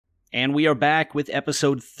And we are back with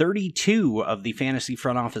episode 32 of the Fantasy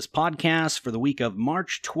Front Office podcast for the week of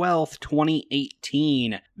March 12th,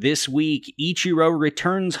 2018. This week, Ichiro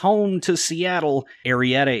returns home to Seattle.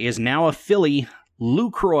 Arrieta is now a Philly.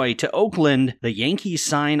 Lucroy to Oakland. The Yankees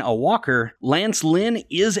sign a Walker. Lance Lynn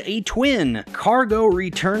is a Twin. Cargo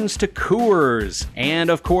returns to Coors. And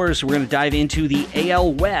of course, we're going to dive into the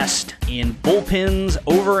AL West in bullpens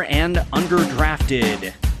over and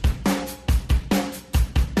underdrafted.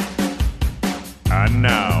 And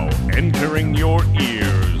now, entering your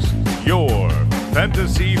ears, your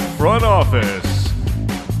Fantasy Front Office.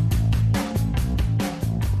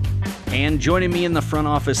 And joining me in the front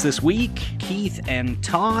office this week, Keith and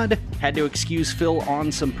Todd. Had to excuse Phil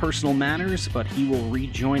on some personal matters, but he will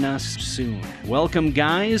rejoin us soon. Welcome,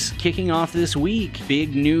 guys. Kicking off this week,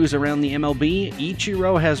 big news around the MLB.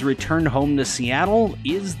 Ichiro has returned home to Seattle.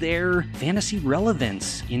 Is there fantasy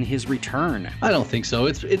relevance in his return? I don't think so.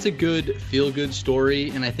 It's a good, feel-good story,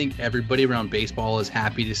 and I think everybody around baseball is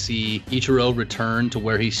happy to see Ichiro return to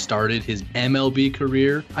where he started his MLB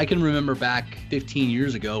career. I can remember back 15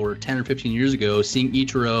 years ago, or 10 or 15 years ago, seeing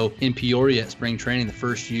Ichiro in Peoria at spring training the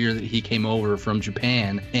first year that he came over from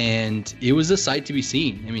Japan, and it was a sight to be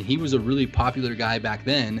seen. I mean, he was a really popular guy back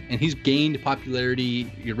then, and he's gained popularity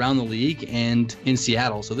around the league and in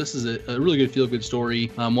Seattle. So this is a really good feel-good story,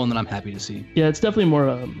 one that I'm happy to see. Yeah, it's definitely more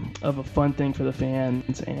of a fun thing for the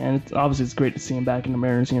fans, and it's great to see him back in the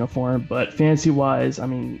Mariners uniform. But fantasy-wise, I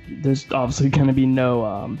mean, there's obviously going to be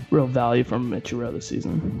no real value from Ichiro this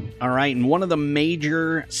season. All right, and one of the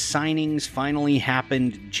major signings finally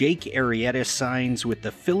happened. Jake Arrieta signs with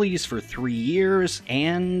the Phillies for 3 years.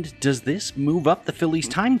 And does this move up the Phillies'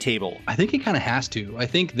 timetable? I think it kind of has to. I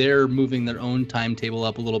think they're moving their own timetable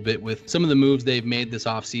up a little bit with some of the moves they've made this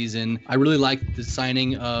offseason. I really like the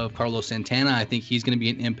signing of Carlos Santana. I think he's going to be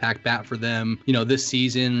an impact bat for them, this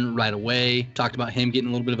season right away. Talked about him getting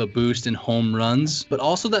a little bit of a boost in home runs, but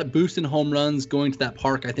also that boost in home runs going to that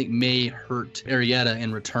park, I think may hurt Arrieta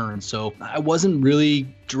in return. So I wasn't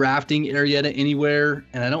really drafting Arrieta anywhere,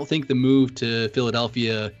 and I don't think the move to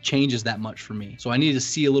Philadelphia changes that much for me. So I need to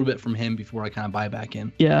see a little bit from him before I kind of buy back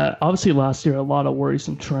in. Yeah, obviously last year, a lot of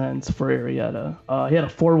worrisome trends for Arrieta. He had a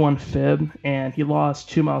 4.1 FIB, and he lost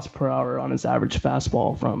 2 miles per hour on his average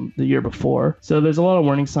fastball from the year before. So there's a lot of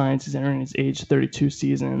warning signs. He's entering his age 32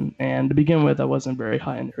 season, and to begin with, I wasn't very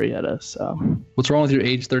high in Arrieta. So what's wrong with your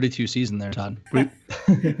age 32 season there, Todd? What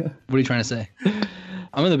are you trying to say?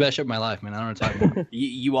 I'm in the best shape of my life, man. I don't know what I'm talking about.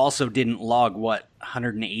 You also didn't log,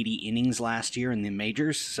 180 innings last year in the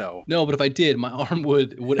majors? So no, but if I did, my arm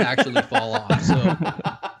would actually fall off. So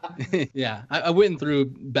yeah, I went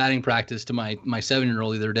through batting practice to my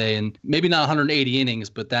 7-year-old the other day, and maybe not 180 innings,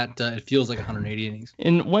 but that it feels like 180 innings.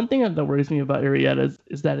 And one thing that worries me about Arrieta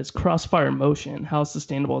is that his crossfire motion, how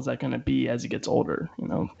sustainable is that going to be as he gets older?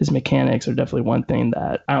 His mechanics are definitely one thing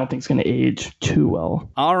that I don't think is going to age too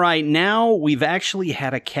well. All right, now we've actually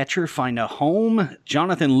had a catcher find a home.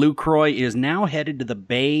 Jonathan Lucroy is now headed to the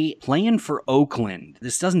Bay, playing for Oakland.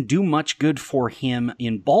 This doesn't do much good for him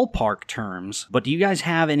in ballpark terms, but do you guys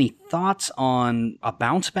have any thoughts on a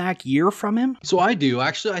bounce back year from him? So I do.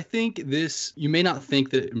 Actually, I think you may not think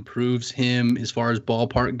that it improves him as far as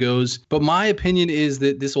ballpark goes, but my opinion is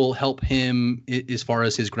that this will help him as far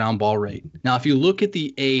as his ground ball rate. Now, if you look at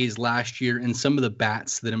the A's last year and some of the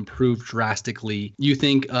bats that improved drastically, you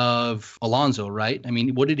think of Alonso, right? I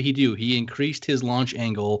mean, what did he do? He increased his launch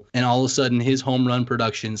angle, and all of a sudden his home run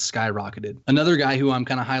production skyrocketed. Another guy who I'm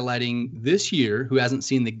kind of highlighting this year, who hasn't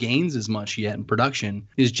seen the gains as much yet in production,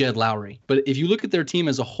 is Jed Lowry. But if you look at their team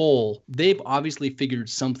as a whole, they've obviously figured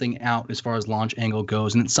something out as far as launch angle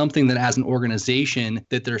goes, and it's something that as an organization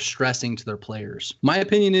that they're stressing to their players. My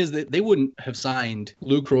opinion is that they wouldn't have signed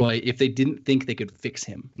Lucroy if they didn't think they could fix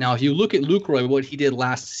him. Now, if you look at Lucroy, what he did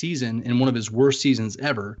last season in one of his worst seasons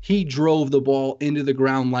ever, he drove the ball into the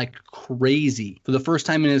ground like crazy. For the first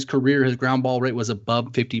time in his career, his ground ball rate was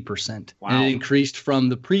above 50%. Wow. And it increased from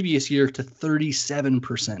the previous year to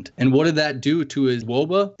 37%. And what did that do to his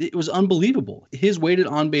WOBA? It was unbelievable. His weighted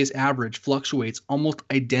on-base average fluctuates almost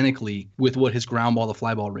identically with what his ground ball to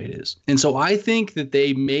fly ball rate is. And so I think that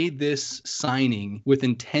they made this signing with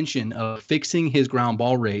intention of fixing his ground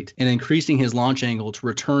ball rate and increasing his launch angle to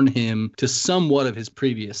return him to somewhat of his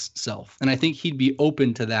previous self. And I think he'd be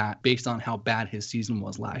open to that based on how bad his season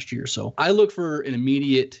was last year. So I look for an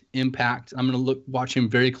immediate impact. I'm going to watch him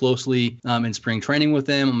very closely in spring training with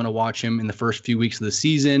them. I'm going to watch him in the first few weeks of the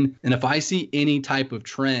season. And if I see any type of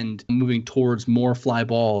trend moving towards more fly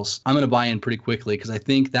balls, I'm going to buy in pretty quickly because I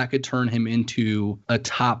think that could turn him into a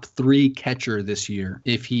top 3 catcher this year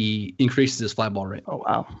if he increases his fly ball rate. Oh,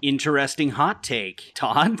 wow. Interesting hot take,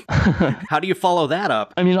 Todd. How do you follow that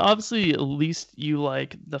up? I mean, obviously, at least you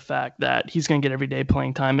like the fact that he's going to get everyday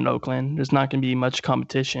playing time in Oakland. There's not going to be much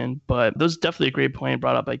competition, but that was definitely a great point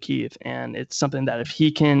brought up by Keith. And it's something that if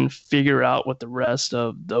he can figure out what the rest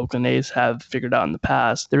of the Oakland A's have figured out in the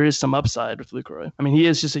past, there is some upside with Lucroy. I mean, he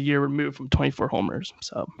is just a year removed from 24 homers.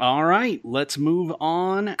 So, all right, let's move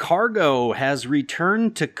on. Cargo has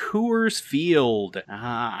returned to Coors Field.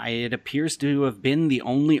 It appears to have been the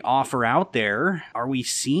only offer out there. Are we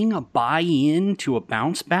seeing a buy-in to a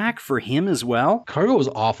bounce back for him as well? Cargo was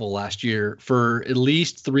awful last year for at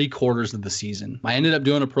least 3/4 of the season. I ended up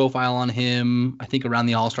doing a profile on him, I think around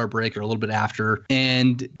the All-Star break or a little bit after.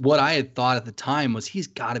 And what I had thought at the time was he's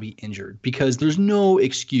got to be injured because there's no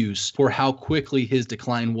excuse for how quickly his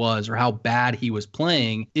decline was or how bad he was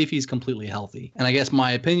playing if he's completely healthy. And I guess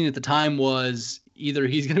my opinion at the time was either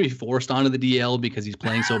he's going to be forced onto the DL because he's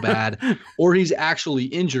playing so bad, or he's actually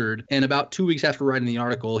injured. And about 2 weeks after writing the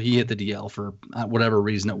article, he hit the DL for whatever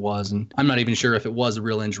reason it was. And I'm not even sure if it was a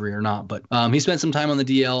real injury or not, but he spent some time on the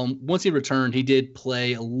DL. Once he returned, he did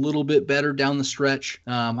play a little bit better down the stretch.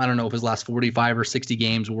 I don't know if his last 45 or 60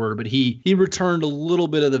 games were, but he returned a little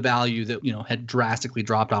bit of the value that, had drastically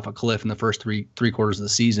dropped off a cliff in the first three quarters of the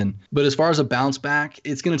season. But as far as a bounce back,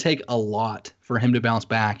 it's going to take a lot for him to bounce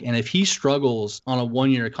back. And if he struggles on a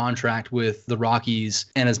 1-year contract with the Rockies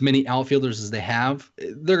and as many outfielders as they have,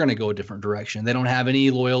 they're going to go a different direction. They don't have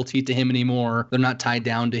any loyalty to him anymore. They're not tied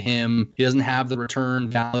down to him. He doesn't have the return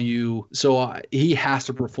value. So he has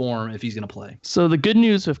to perform if he's going to play. So the good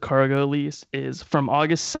news with Cargo, at least, is from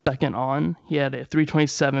August 2nd on, he had a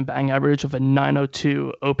 327 batting average of a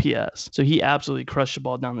 902 OPS. So he absolutely crushed the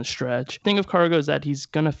ball down the stretch. The thing of Cargo is that he's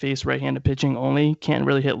going to face right-handed pitching only, can't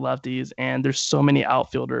really hit lefties, and there's so many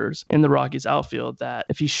outfielders in the Rockies outfield that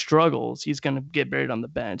if he struggles, he's going to get buried on the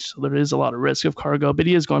bench. So there is a lot of risk of Cargo, but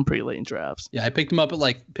he is going pretty late in drafts. Yeah, I picked him up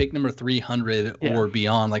at pick number 300 or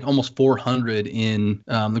beyond, almost 400 in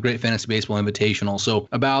the Great Fantasy Baseball Invitational. So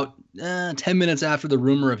about 10 minutes after the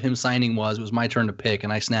rumor of him signing it was my turn to pick,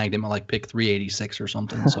 and I snagged him at pick 386 or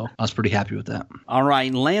something. So I was pretty happy with that. All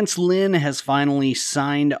right, Lance Lynn has finally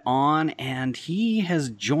signed on, and he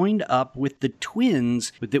has joined up with the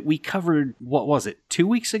Twins that we covered, what was it, 2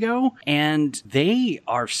 weeks ago? And they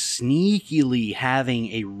are sneakily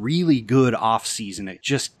having a really good offseason. It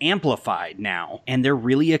just amplified now, and they're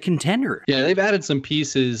really a contender. Yeah, they've added some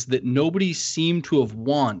pieces that nobody seemed to have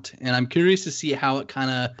want, and I'm curious to see how it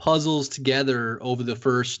kind of puzzles together over the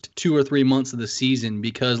first 2 or 3 months of the season,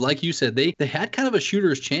 because like you said, they had kind of a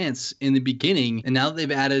shooter's chance in the beginning, and now that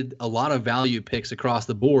they've added a lot of value picks across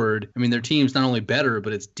the board, I mean, their team's not only better,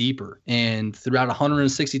 but it's deeper. And throughout a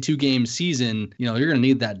 162 game season, you're going to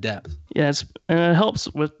need that depth. Yes, and it helps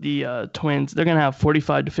with the Twins. They're going to have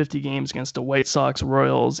 45 to 50 games against the White Sox,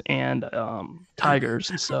 Royals, and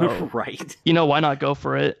Tigers. So, right. Why not go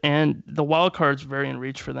for it? And the wild card's very in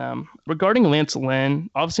reach for them. Regarding Lance Lynn,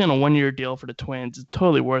 obviously on a 1-year deal for the Twins, it's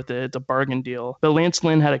totally worth it. It's a bargain deal. But Lance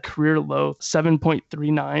Lynn had a career low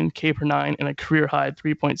 7.39 K per 9 and a career high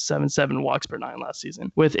 3.77 walks per 9 last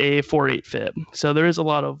season with a 4.8 FIB. So there is a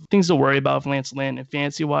lot of things to worry about with Lance Lynn. And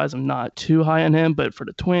fantasy-wise, I'm not too high on him, but for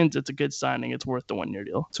the Twins, it's a good signing. It's worth the 1-year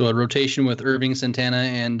deal. So a rotation with Irving, Santana,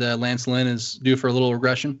 and Lance Lynn is due for a little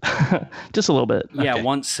regression? Just a little bit. Yeah, Okay.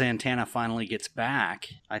 Once Santana finally gets back,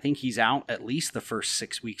 I think he's out at least the first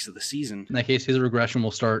 6 weeks of the season. In that case, his regression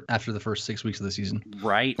will start after the first 6 weeks of the season.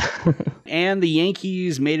 Right. And the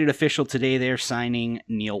Yankees made it official today. They're signing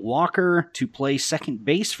Neil Walker to play second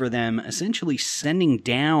base for them, essentially sending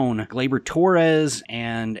down Gleyber Torres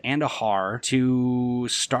and Andahar to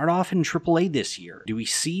start off in AAA this year. Do we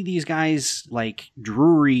see these guys like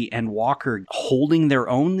Drury and Walker holding their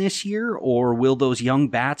own this year, or will those young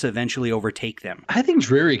bats eventually overtake them? I think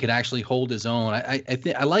Drury could actually hold his own.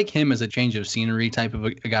 I like him as a change of scenery type of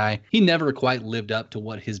a guy. He never quite lived up to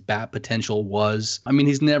what his bat potential was. I mean,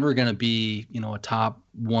 he's never going to be, a top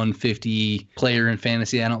 150 player in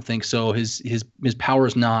fantasy. I don't think so. His power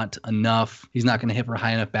is not enough. He's not going to hit for a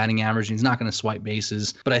high enough batting average. He's not going to swipe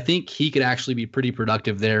bases. But I think he could actually be pretty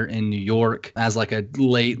productive there in New York as like a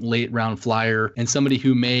late round flyer and somebody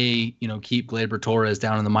who may, keep Gleyber Torres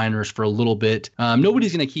down in the minors for a little bit.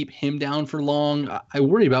 Nobody's going to keep him down for long. I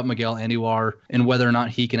worry about Miguel Andujar and whether or not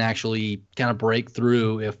he can actually kind of break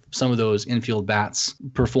through if some of those infield bats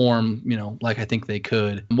perform, like I think they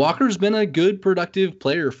could. Walker's been a good productive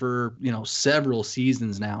player for, several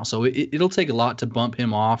seasons now. So it'll take a lot to bump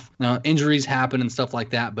him off. Now, injuries happen and stuff like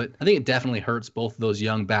that, but I think it definitely hurts both of those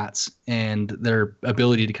young bats and their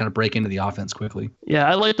ability to kind of break into the offense quickly. Yeah,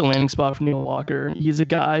 I like the landing spot for Neil Walker. He's a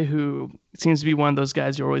guy who seems to be one of those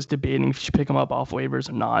guys you're always debating if you should pick him up off waivers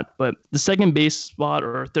or not. But the second base spot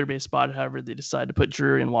or third base spot, however they decide to put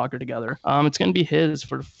Drury and Walker together, it's going to be his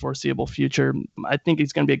for the foreseeable future. I think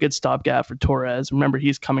he's going to be a good stopgap for Torres. Remember,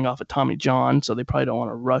 he's coming off of Tommy John, so they probably don't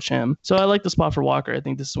want to rush him. So I like the spot for Walker. I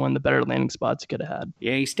think this is one of the better landing spots you could have had.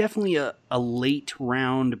 Yeah, he's definitely a late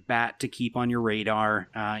round bat to keep on your radar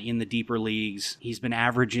in the deeper leagues. He's been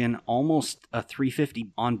averaging almost a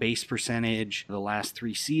 350 on base percentage the last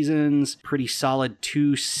 3 seasons. Pretty solid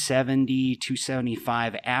 270,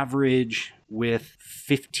 275 average with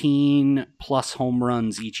 15 plus home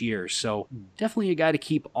runs each year. So definitely a guy to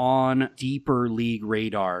keep on deeper league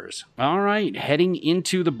radars. All right, heading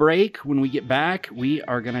into the break. When we get back, we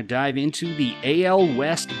are going to dive into the AL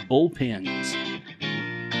West bullpens.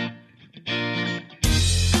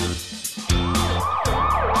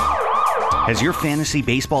 Has your fantasy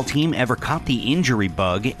baseball team ever caught the injury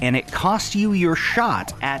bug and it cost you your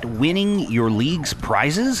shot at winning your league's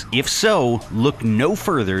prizes? If so, look no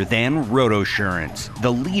further than RotoSurance,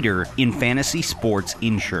 the leader in fantasy sports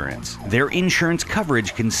insurance. Their insurance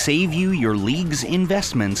coverage can save you your league's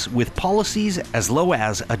investments with policies as low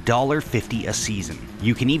as $1.50 a season.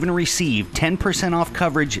 You can even receive 10% off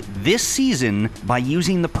coverage this season by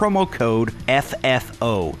using the promo code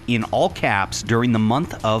FFO in all caps during the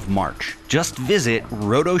month of March. Just visit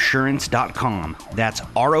rotosurance.com. That's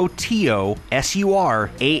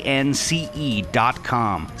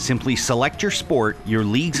ROTOSURANCE.com. Simply select your sport, your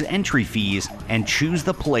league's entry fees, and choose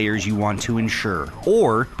the players you want to insure.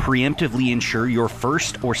 Or preemptively insure your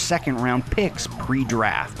first or second round picks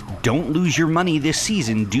pre-draft. Don't lose your money this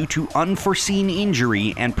season due to unforeseen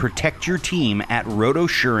injury and protect your team at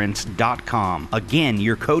rotosurance.com. Again,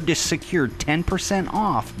 your code to secure 10%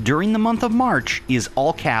 off during the month of March is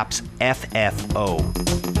all caps FFO.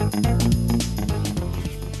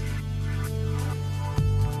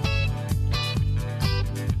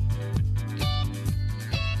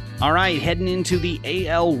 All right, heading into the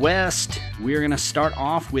AL West, we're going to start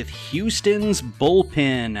off with Houston's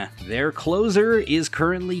bullpen. Their closer is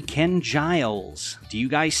currently Ken Giles. Do you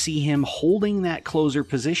guys see him holding that closer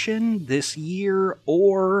position this year,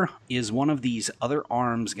 or is one of these other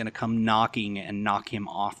arms going to come knocking and knock him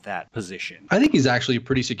off that position? I think he's actually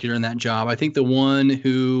pretty secure in that job. I think the one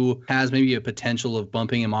who has maybe a potential of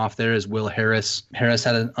bumping him off there is Will Harris. Harris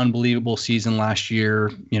had an unbelievable season last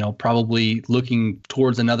year, probably looking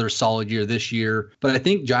towards another solid year this year. But I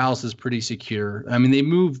think Giles is pretty secure. I mean, they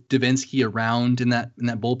moved Davinsky around in that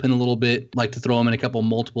bullpen a little bit, like to throw him in a couple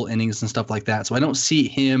multiple innings and stuff like that. So I don't see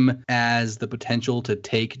him as the potential to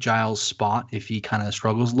take Giles' spot if he kind of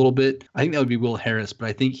struggles a little bit. I think that would be Will Harris, but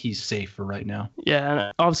I think he's safe for right now. Yeah,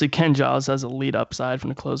 and obviously Ken Giles has a lead upside from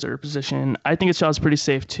the closer position. I think Giles pretty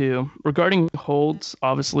safe too. Regarding holds,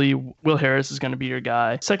 obviously Will Harris is going to be your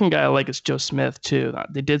guy. Second guy I like is Joe Smith too.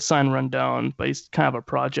 They did sign Rondon, but he's kind of a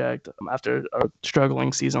project after a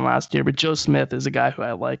struggling season last year. But Joe Smith is a guy who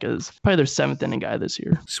I like as probably their 7th inning guy this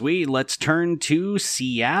year. Sweet. Let's turn to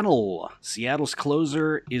Seattle. Seattle's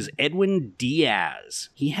closer is Edwin Diaz.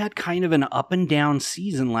 He had kind of an up and down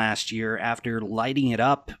season last year after lighting it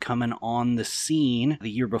up coming on the scene the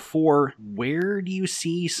year before. Where do you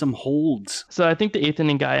see some holds? So I think the 8th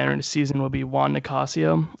inning guy entering the season will be Juan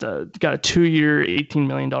Nicasio. Got a 2-year, $18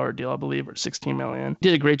 million deal, I believe, or $16 million.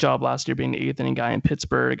 Did a great job last year being the 8th inning guy in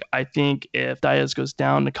Pittsburgh. I think if Diaz goes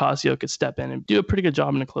down, Nicasio could step in and do a pretty good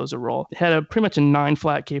job in the closer role. He had pretty much a 9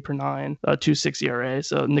 flat K per 9, 2.6 ERA.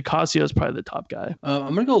 So Nicasio is probably the top guy.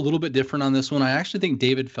 I'm going to go a little bit different on this one. I actually think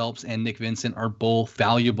David Phelps and Nick Vincent are both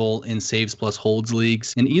valuable in saves plus holds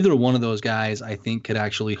leagues. And either one of those guys, I think, could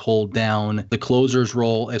actually hold down the closer's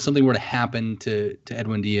role if something were to happen to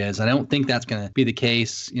Edwin Diaz. I don't think that's going to be the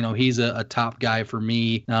case. He's a top guy for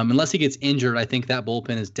me. Unless he gets injured, I think that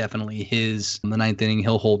bullpen is definitely his. In the 9th inning,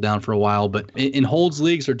 he'll hold down for a while. But in holds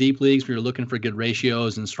leagues or deep leagues where you're looking for good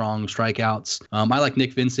ratios and strong strikeouts, I like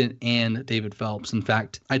Nick Vincent and David Phelps. In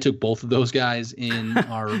fact, I took both of those guys in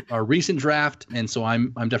our recent draft, and so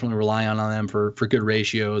I'm definitely relying on them for good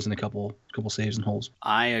ratios and a couple couple saves and holes.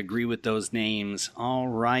 I agree with those names. All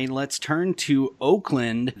right, let's turn to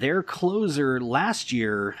Oakland. Their closer last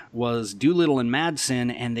year was Doolittle and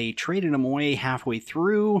Madsen, and they traded him away halfway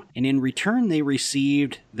through. And in return, they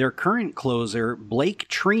received their current closer, Blake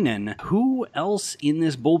Treinen. Who else in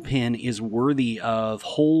this bullpen is worthy of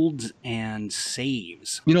holds and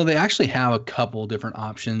saves? They actually have a couple different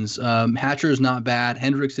options. Hatcher is not bad.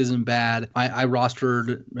 Hendricks isn't bad. I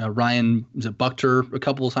rostered Ryan Buchter a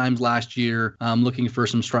couple of times last year, looking for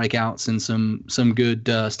some strikeouts and some good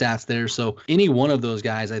stats there. So any one of those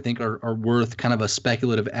guys, I think, are worth kind of a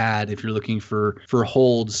speculative add if you're looking for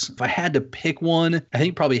holds. If I had to pick one, I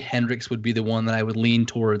think probably Hendricks would be the one that I would lean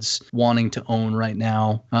towards wanting to own right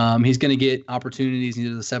now. He's going to get opportunities in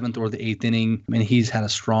either the 7th or the 8th inning. I mean, he's had a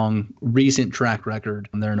strong recent track record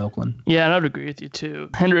there in Oakland. Yeah, and I would agree with you too.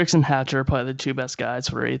 Hendricks and Hatcher are probably the two best guys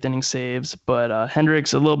for 8th inning saves, but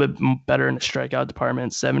Hendricks a little bit better in the strikeout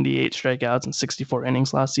department, 78 strikeouts in 64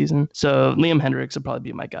 innings last season. So Liam Hendricks would probably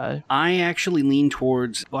be my guy. I actually lean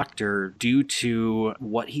towards Buchter due to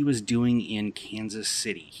what he was doing in Kansas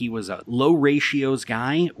City. He was a low ratios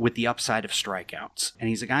guy with the upside of strikeouts, and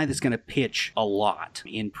he's a guy that's going to pitch a lot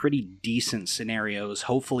in pretty decent scenarios.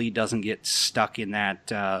 Hopefully he doesn't get stuck in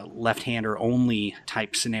that left-hander only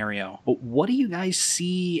type scenario. But what do you guys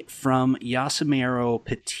see from Yassimero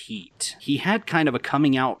Petit? He had kind of a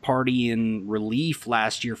coming out party in relief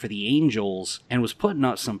last year for the Angels and was putting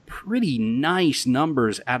up some pretty nice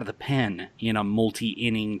numbers out of the pen in a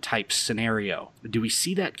multi-inning type scenario. Do we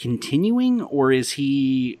see that continuing, or is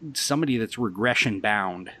he somebody that's regression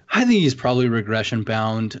bound? I think he's probably regression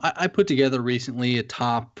bound. I put together recently a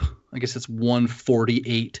top, I guess it's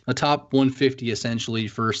 148, a top 150 essentially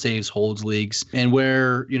for saves holds leagues, and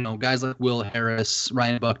where guys like Will Harris,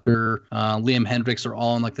 Ryan Buchter, Liam Hendricks are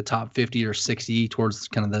all in like the top 50 or 60 towards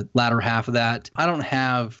kind of the latter half of that. I don't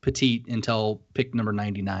have Petit until pick number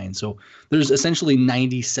 99, so there's essentially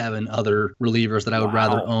 97 other relievers that I would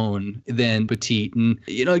rather own than Petit, and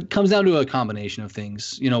it comes down to a combination of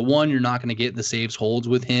things. One, you're not going to get the saves holds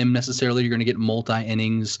with him necessarily. You're going to get multi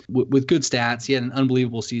innings with good stats. He had an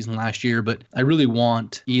unbelievable season last year, but I really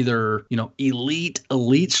want either, elite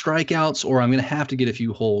strikeouts, or I'm going to have to get a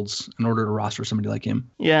few holds in order to roster somebody like him.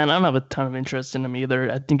 Yeah, and I don't have a ton of interest in him either.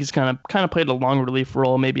 I think he's kind of played a long relief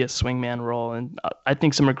role, maybe a swingman role, and I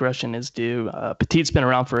think some regression is due. Petit's been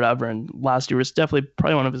around forever, and last year was definitely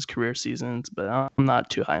probably one of his career seasons, but I'm not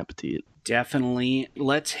too high on Petit. Definitely.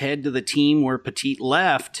 Let's head to the team where Petit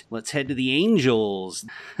left. Let's head to the Angels.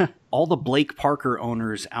 All the Blake Parker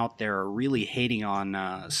owners out there are really hating on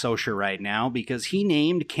Scioscia right now because he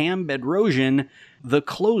named Cam Bedrosian the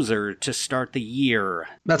closer to start the year.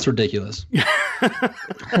 That's ridiculous.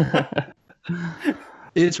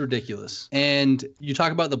 It's ridiculous. And you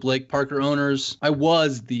talk about the Blake Parker owners. I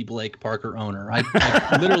was the Blake Parker owner.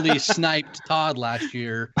 I literally sniped Todd last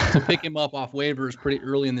year to pick him up off waivers pretty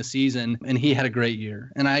early in the season, and he had a great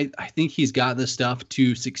year. And I think he's got the stuff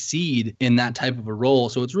to succeed in that type of a role.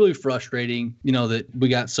 So it's really frustrating, that we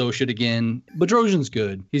got Scioscia again. Bedrosian's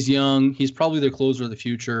good. He's young. He's probably their closer of the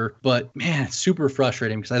future. But, man, it's super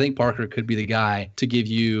frustrating because I think Parker could be the guy to give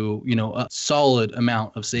you, a solid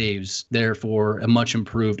amount of saves there for a much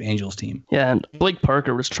improved Angels team. Yeah, and Blake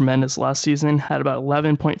Parker was tremendous last season, had about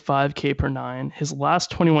 11.5 K per 9. His last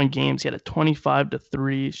 21 games, he had a 25-3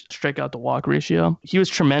 strikeout to walk ratio. He was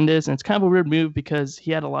tremendous, and it's kind of a weird move because he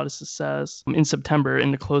had a lot of success in September in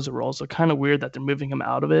the closer role, so kind of weird that they're moving him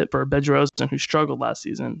out of it for Bedrosian, who struggled last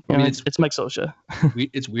season. It's Mike Scioscia.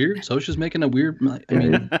 It's weird. Scioscia's making a weird...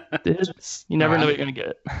 You never know what you're going to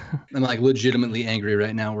get. I'm legitimately angry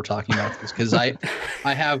right now we're talking about this because I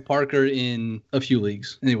have Parker in a few leagues.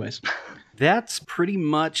 Anyways. That's pretty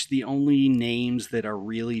much the only names that are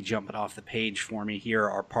really jumping off the page for me here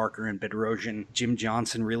are Parker and Bedrosian. Jim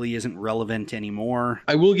Johnson really isn't relevant anymore.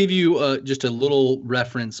 I will give you just a little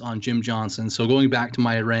reference on Jim Johnson. So going back to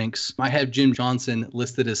my ranks, I have Jim Johnson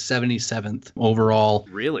listed as 77th overall.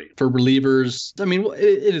 Really? For relievers. I mean,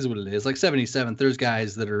 it is what it is. Like 77th, there's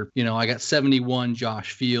guys that are, I got 71,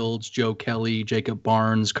 Josh Fields, Joe Kelly, Jacob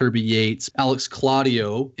Barnes, Kirby Yates. Alex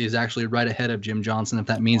Claudio is actually right ahead of Jim Johnson, if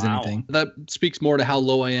that means anything. That speaks more to how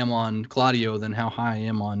low I am on Claudio than how high I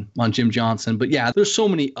am on Jim Johnson. But yeah, there's so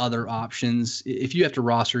many other options. If you have to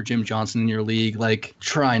roster Jim Johnson in your league,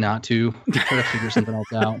 try not to. Try to figure something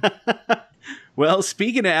else out. Well,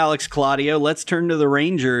 speaking of Alex Claudio, let's turn to the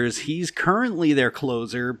Rangers. He's currently their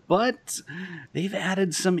closer, but they've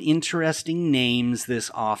added some interesting names this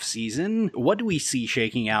offseason. What do we see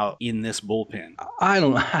shaking out in this bullpen? I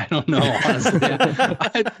don't know, honestly.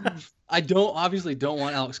 I obviously don't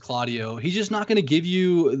want Alex Claudio. He's just not going to give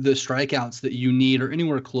you the strikeouts that you need or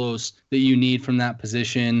anywhere close that you need from that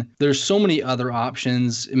position. There's so many other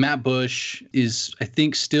options. Matt Bush is, I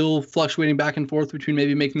think, still fluctuating back and forth between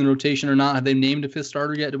maybe making the rotation or not. Have they named a fifth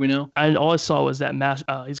starter yet? Do we know? All I saw was that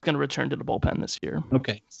he's going to return to the bullpen this year.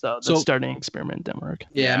 Okay. So the starting experiment didn't work.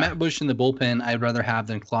 Yeah, Matt Bush in the bullpen I'd rather have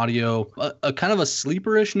than Claudio. A kind of a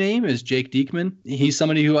sleeper-ish name is Jake Diekman. He's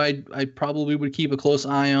somebody who I probably would keep a close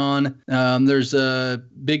eye on. There's a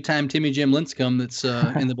big-time Timmy Jim Lincecum that's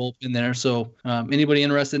in the bullpen there. So anybody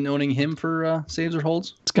interested in owning him for saves or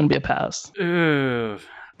holds? It's going to be a pass.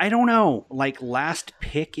 I don't know. Like last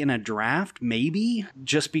pick in a draft, maybe?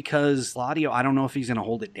 Just because Claudio, I don't know if he's going to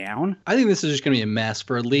hold it down. I think this is just going to be a mess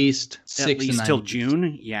for at least 6 to 9 till weeks.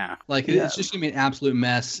 June. Yeah. It's just going to be an absolute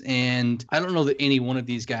mess. And I don't know that any one of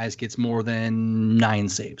these guys gets more than 9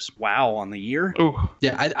 saves. Wow, on the year? Ooh.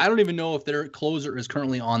 Yeah, I don't even know if their closer is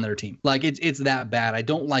currently on their team. Like, it's that bad. I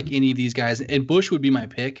don't like any of these guys. And Bush would be my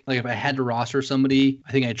pick. Like, if I had to roster somebody,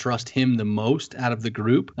 I think I trust him the most out of the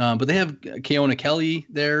group. But they have Keona Kelly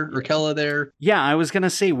there. Or Kella there. Yeah, I was going to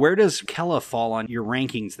say, where does Kella fall on your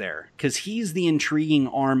rankings there? Because he's the intriguing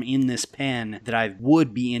arm in this pen that I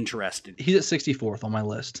would be interested in. He's at 64th on my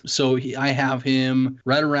list. So I have him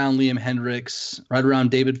right around Liam Hendricks, right around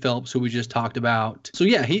David Phelps, who we just talked about. So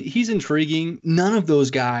yeah, he's intriguing. None of those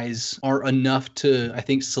guys are enough to, I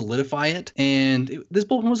think, solidify it. And this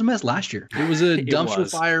bullpen was a mess last year. It was a dumpster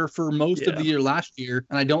fire for most of the year last year.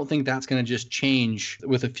 And I don't think that's going to just change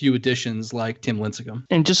with a few additions like Tim Lincecum.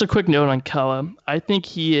 And just a quick note on Kella. I think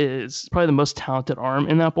he is probably the most talented arm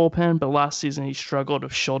in that bullpen, but last season he struggled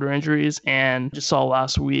with shoulder injuries, and just saw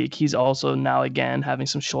last week he's also now again having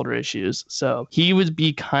some shoulder issues. So he would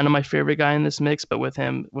be kind of my favorite guy in this mix, but with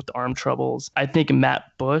him with the arm troubles, I think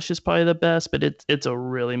Matt Bush is probably the best, but it's a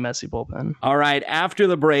really messy bullpen. All right, after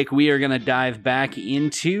the break, we are going to dive back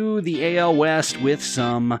into the AL West with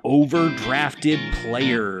some overdrafted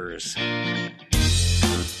players.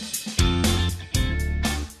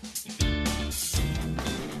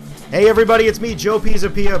 Hey everybody, it's me, Joe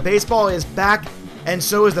Pisapia. Baseball is back, and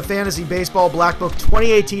so is the Fantasy Baseball Black Book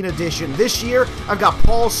 2018 edition. This year, I've got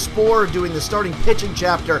Paul Sporer doing the starting pitching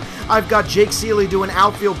chapter. I've got Jake Seeley doing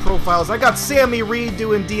outfield profiles. I got Sammy Reed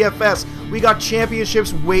doing DFS. We got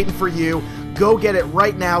championships waiting for you. Go get it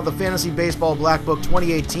right now, the Fantasy Baseball Black Book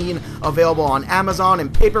 2018, available on Amazon in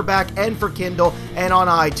paperback and for Kindle and on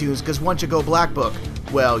iTunes, because once you go Black Book,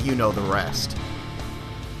 well, you know the rest.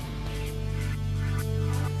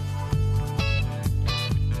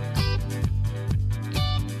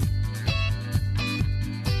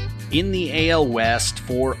 In the AL West,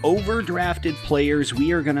 for overdrafted players,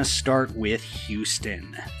 we are going to start with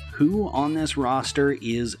Houston. Who on this roster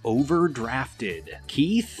is overdrafted?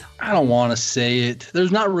 Keith? I don't want to say it.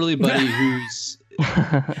 There's not really anybody who's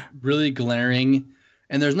really glaring,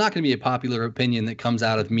 and there's not going to be a popular opinion that comes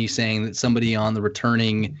out of me saying that somebody on the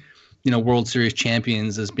returning, World Series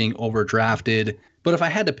champions is being overdrafted. But if I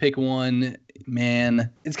had to pick one, man,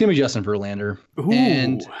 it's going to be Justin Verlander. Ooh.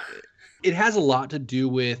 And it has a lot to do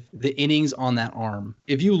with the innings on that arm.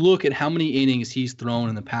 If you look at how many innings he's thrown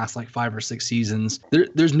in the past 5 or 6 seasons,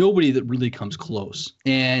 there's nobody that really comes close.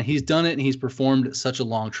 And he's done it, and he's performed at such a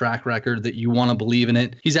long track record that you want to believe in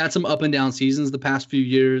it. He's had some up and down seasons the past few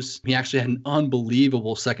years. He actually had an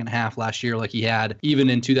unbelievable second half last year like he had even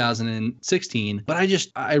in 2016. But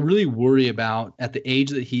I really worry about, at the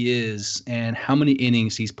age that he is and how many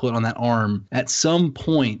innings he's put on that arm, at some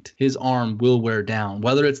point his arm will wear down.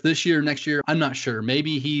 Whether it's this year, next year, I'm not sure.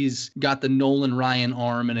 Maybe he's got the Nolan Ryan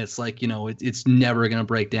arm and it's it's never going to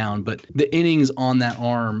break down. But the innings on that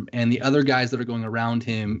arm and the other guys that are going around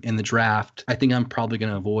him in the draft, I think I'm probably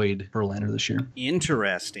going to avoid Verlander this year.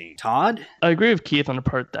 Interesting. Todd? I agree with Keith on the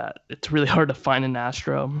part that it's really hard to find an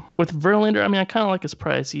Astro. With Verlander, I kind of like his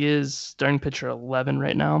price. He is starting pitcher 11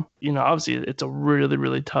 right now. Obviously it's a really,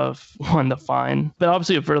 really tough one to find. But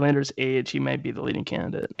obviously at Verlander's age, he might be the leading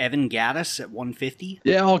candidate. Evan Gattis at 150?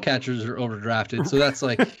 Yeah, all catchers are overdrafted. So that's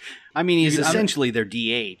he's essentially their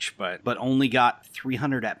DH, but only got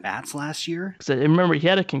 300 at-bats last year. So remember, he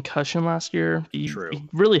had a concussion last year. True. He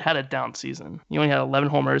really had a down season. He only had 11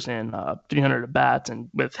 homers and 300 at-bats, and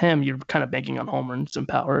with him, you're kind of banking on homers and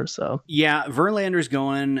power. So yeah, Verlander's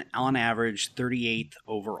going on average 38th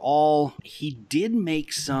overall. He did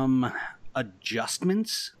make some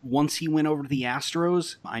adjustments once he went over to the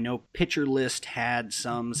Astros. I know Pitcher List had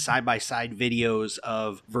some side-by-side videos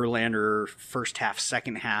of Verlander first half,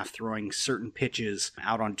 second half throwing certain pitches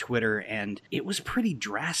out on Twitter, and it was pretty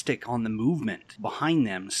drastic on the movement behind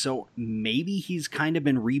them. So maybe he's kind of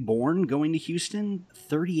been reborn going to Houston.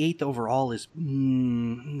 38th overall is,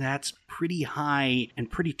 that's pretty high and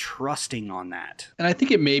pretty trusting on that. And I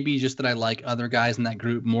think it may be just that I like other guys in that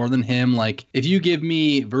group more than him. Like, if you give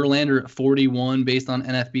me Verlander at 41 based on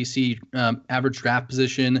NFBC average draft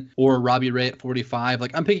position, or Robbie Ray at 45,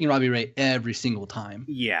 like, I'm picking Robbie Ray every single time.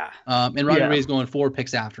 Yeah. And Robbie Ray's going 4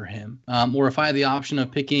 picks after him. Or if I had the option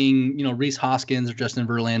of picking, Rhys Hoskins or Justin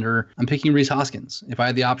Verlander, I'm picking Rhys Hoskins. If I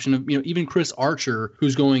had the option of, even Chris Archer,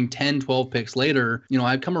 who's going 10, 12 picks later,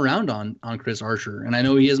 I'd come around on Chris Archer. And I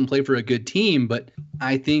know he hasn't played for a good team, but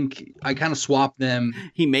I think I kind of swap them.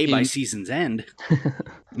 He may by season's end.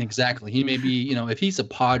 Exactly. He may be, if he's a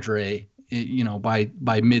Padre,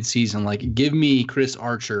 by mid-season, like, give me Chris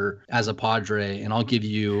Archer as a Padre and I'll give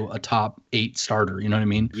you a top 8 starter. You know what I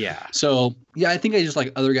mean? Yeah. So, I think I just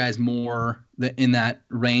like other guys more in that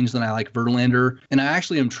range than I like Verlander. And I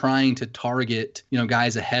actually am trying to target,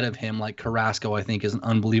 guys ahead of him, like Carrasco, I think is an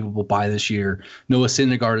unbelievable buy this year. Noah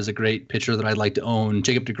Syndergaard is a great pitcher that I'd like to own.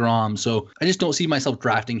 Jacob deGrom. So I just don't see myself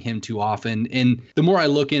drafting him too often. And the more I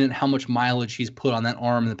look in at how much mileage he's put on that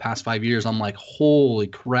arm in the past 5 years, I'm like, holy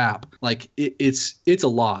crap. Like, it's a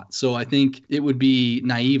lot. So I think it would be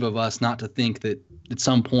naive of us not to think that at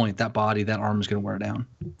some point that arm is going to wear down.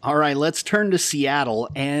 All right, let's turn to Seattle.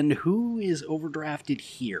 And who is overdrafted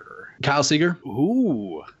here? Kyle Seager.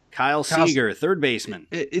 Ooh. Kyle Seager, third baseman.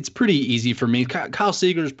 It's pretty easy for me. Kyle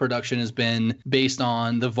Seager's production has been based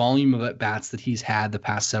on the volume of at-bats that he's had the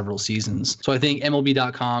past several seasons. So I think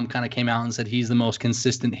MLB.com kind of came out and said he's the most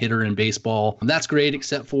consistent hitter in baseball. That's great,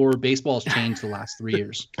 except for baseball's changed the last 3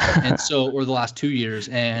 years. Or the last 2 years.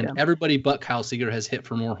 And everybody but Kyle Seager has hit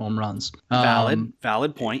for more home runs.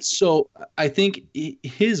 Valid point. So I think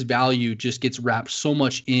his value just gets wrapped so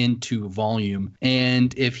much into volume.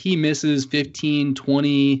 And if he misses 15,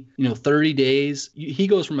 20, 30 days, he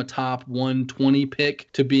goes from a top 120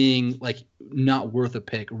 pick to being like not worth a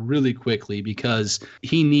pick really quickly, because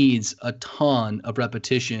he needs a ton of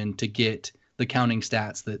repetition to get the counting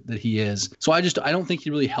stats that he is. So I don't think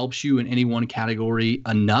he really helps you in any one category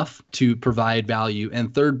enough to provide value.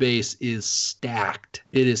 And third base is stacked.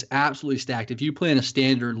 It is absolutely stacked. If you play in a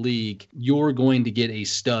standard league, you're going to get a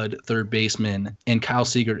stud third baseman, and Kyle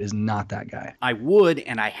Seager is not that guy. I would,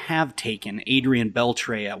 and I have taken Adrian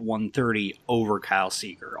Beltre at 130 over Kyle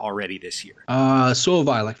Seager already this year. So have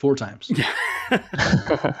I, like 4 times.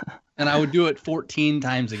 And I would do it 14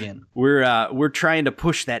 times again. We're trying to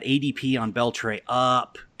push that ADP on Beltre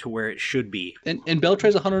up to where it should be. And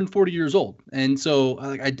Beltre's 140 years old. And so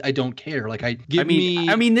I don't care. Like, I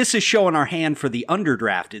mean, this is showing our hand for the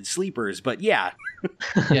underdrafted sleepers, but yeah.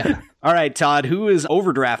 Yeah. All right, Todd, who is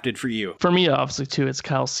overdrafted for you? For me, obviously, too, it's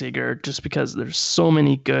Kyle Seager, just because there's so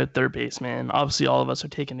many good third basemen. Obviously, all of us are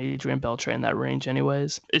taking Adrian Beltre in that range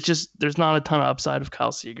anyways. It's just there's not a ton of upside of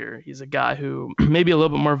Kyle Seager. He's a guy who may be a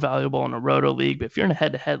little bit more valuable in a roto league, but if you're in a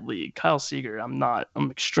head-to-head league, Kyle Seager, I'm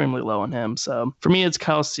extremely low on him. So for me, it's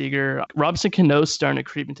Kyle Seager. Robinson Cano's starting to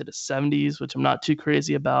creep into the 70s, which I'm not too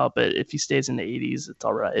crazy about, but if he stays in the 80s, it's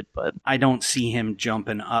all right. But I don't see him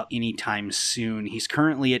jumping up anytime soon. He's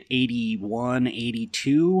currently at 81,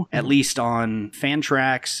 82, at least on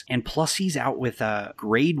Fantrax. And plus he's out with a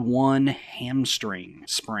grade 1 hamstring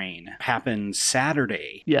sprain. Happened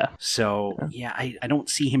Saturday. Yeah. So, I don't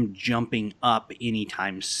see him jumping up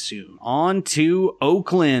anytime soon. On to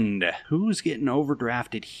Oakland. Who's getting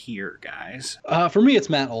overdrafted here, guys? For me, it's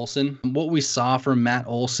Matt Olson. What we saw from Matt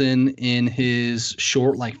Olson in his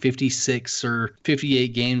short, 56 or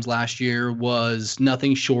 58 games last year was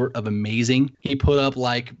nothing short of amazing. He put up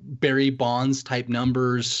Barry Bonds type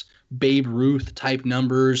numbers, Babe Ruth type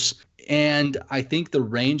numbers. And I think the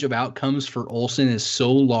range of outcomes for Olson is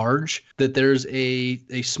so large that there's a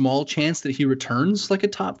small chance that he returns like a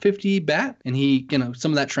top 50 bat. And he,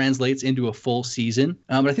 some of that translates into a full season.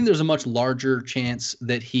 But I think there's a much larger chance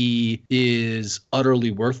that he is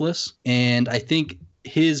utterly worthless. And I think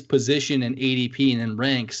his position in ADP and in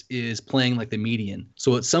ranks is playing like the median.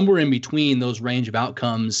 So it's somewhere in between those range of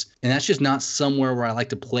outcomes. And that's just not somewhere where I like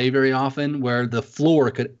to play very often, where the floor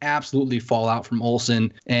could absolutely fall out from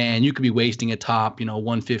Olson and you could be wasting a top,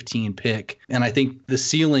 115 pick. And I think the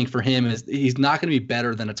ceiling for him is he's not going to be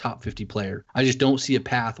better than a top 50 player. I just don't see a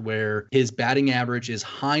path where his batting average is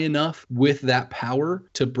high enough with that power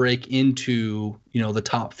to break into the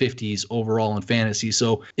top 50s overall in fantasy.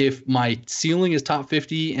 So if my ceiling is top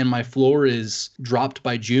 50 and my floor is dropped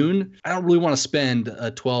by June, I don't really want to spend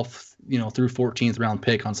a 12th through 14th round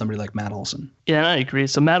pick on somebody like Matt Olson. Yeah, I agree.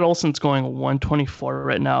 So Matt Olson's going 124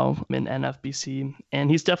 right now in NFBC, and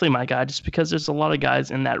he's definitely my guy just because there's a lot of guys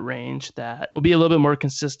in that range that will be a little bit more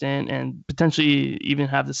consistent and potentially even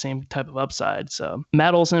have the same type of upside. So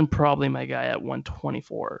Matt Olson, probably my guy at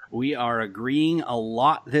 124. We are agreeing a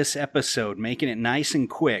lot this episode, making it nice and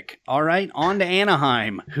quick. All right, on to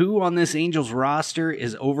Anaheim. Who on this Angels roster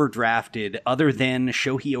is overdrafted other than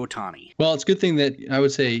Shohei Ohtani? Well, it's a good thing that I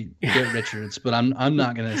would say Garrett Richards, but I'm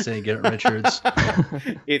not going to say Garrett Richards.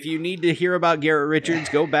 If you need to hear about Garrett Richards,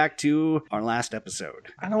 go back to our last episode.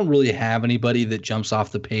 I don't really have anybody that jumps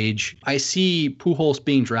off the page. I see Pujols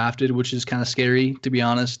being drafted, which is kind of scary, to be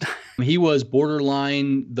honest. He was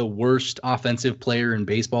borderline the worst offensive player in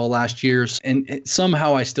baseball last year, and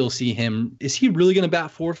somehow I still see him. Is he really going to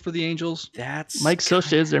bat fourth for the Angels? That's Mike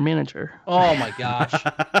Scioscia is their manager. Oh my gosh.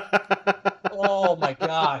 Oh my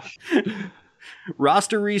gosh.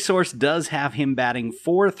 Roster Resource does have him batting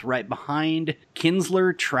fourth, right behind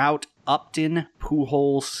Kinsler, Trout, Upton,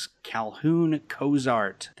 Pujols, Calhoun,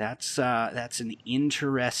 Cozart. That's an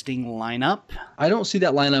interesting lineup. I don't see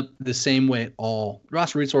that lineup the same way at all.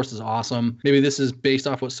 Roster Resource is awesome. Maybe this is based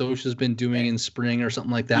off what Scioscia's been doing in spring or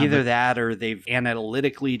something like that. Either that or they've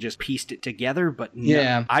analytically just pieced it together, but no,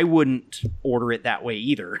 yeah, I wouldn't order it that way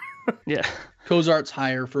either. Yeah. Cozart's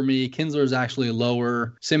higher for me. Kinsler's actually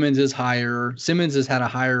lower. Simmons is higher. Simmons has had a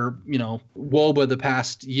higher, WOBA the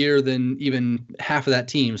past year than even half of that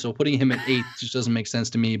team. So putting him at 8th just doesn't make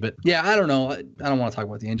sense to me. But yeah, I don't know. I don't want to talk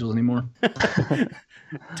about the Angels anymore.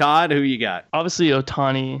 Todd, who you got? Obviously,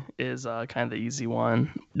 Ohtani is kind of the easy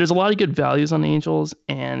one. There's a lot of good values on the Angels,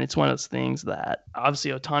 and it's one of those things that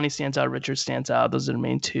obviously Ohtani stands out, Richards stands out. Those are the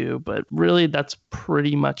main two, but really that's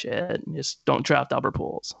pretty much it. Just don't draft Albert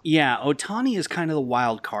Pujols. Yeah, Ohtani is kind of the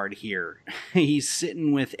wild card here. He's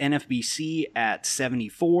sitting with NFBC at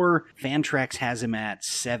 74. Fantrax has him at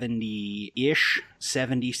 70-ish,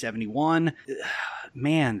 70, 71.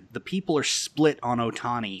 Man, the people are split on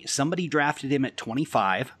Ohtani. Somebody drafted him at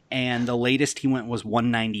 25, and the latest he went was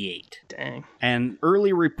 198. Dang. And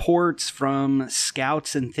early reports from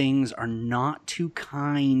scouts and things are not too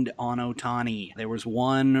kind on Ohtani. There was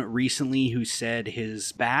one recently who said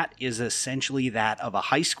his bat is essentially that of a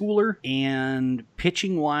high schooler, and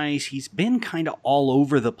pitching-wise, he's been kind of all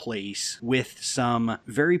over the place with some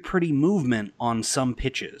very pretty movement on some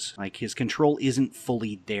pitches. Like, his control isn't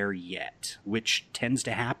fully there yet, which tends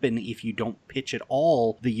to happen if you don't pitch at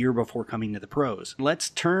all the year before coming to the pros.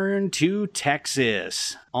 Let's turn to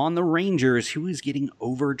Texas. On the Rangers, who is getting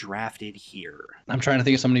overdrafted here? I'm trying to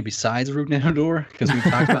think of somebody besides Rougned Odor, because we've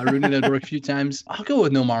talked about Rougned Odor a few times. I'll go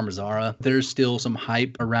with Nomar Mazara. There's still some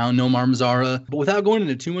hype around Nomar Mazara, but without going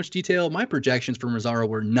into too much detail, my projections for Mazara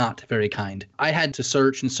were not very kind. I had to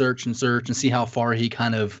search and see how far he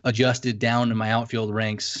kind of adjusted down in my outfield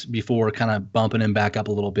ranks before kind of bumping him back up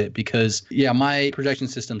a little bit, because yeah, my projection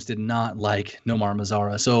systems did not like Nomar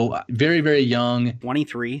Mazara. So very, very young.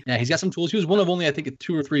 23. Yeah, he's got some tools. He was one of only, I think,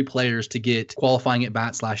 2 or 3 players to get qualifying at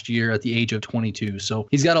bats last year at the age of 22. So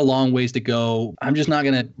he's got a long ways to go. I'm just not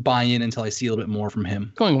going to buy in until I see a little bit more from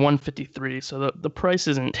him. Going 153, so the price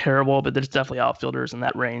isn't terrible, but there's definitely outfielders in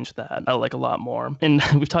that range that I like a lot more. And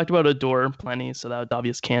we've talked about Odor plenty, so that would be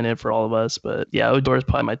obvious candidate for all of us. But yeah, Odor is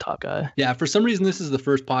probably my top guy. Yeah, for some reason, this is the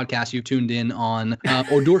first podcast you've tuned in on.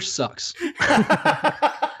 Odor sucks.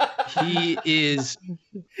 He is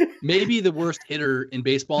maybe the worst hitter in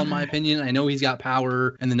baseball, in my opinion. I know he's got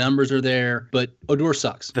power and the numbers are there, but Odor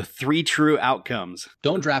sucks. The 3 true outcomes.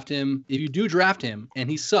 Don't draft him. If you do draft him and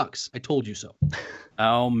he sucks, I told you so.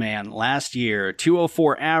 Oh, man. Last year,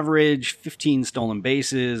 204 average, 15 stolen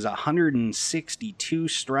bases, 162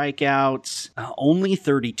 strikeouts, only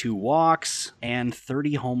 32 walks, and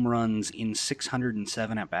 30 home runs in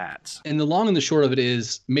 607 at-bats. And the long and the short of it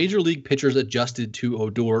is major league pitchers adjusted to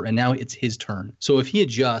Odor, and now it's his turn. So if he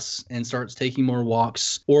adjusts and starts taking more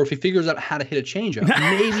walks, or if he figures out how to hit a changeup,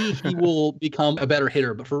 maybe he will become a better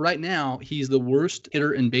hitter. But for right now, he's the worst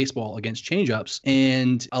hitter in baseball against changeups,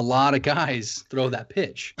 and a lot of guys throw that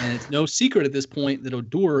pitch. And it's no secret at this point that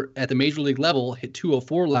Odor at the major league level hit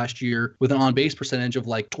 204 last year with an on-base percentage of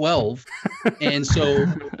like 12. And so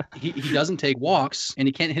he doesn't take walks and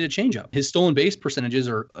he can't hit a changeup. His stolen base percentages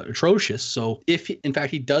are atrocious. So if, in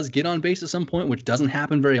fact, he does get on base at some point, which doesn't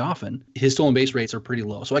happen very often, his stolen base rates are pretty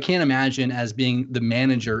low. So I can't imagine, as being the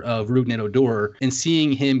manager of Rougned Odor and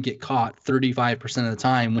seeing him get caught 35% of the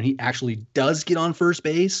time when he actually does get on first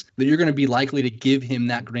base, that you're going to be likely to give him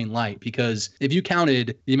that green light. Because if you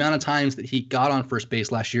counted the amount of times that he got on first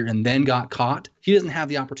base last year and then got caught, he doesn't have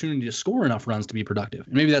the opportunity to score enough runs to be productive.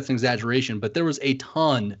 And maybe that's an exaggeration, but there was a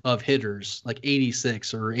ton of hitters, like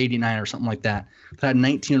 86 or 89 or something like that had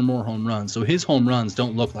 19 or more home runs. So his home runs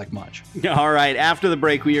don't look like much. All right, after the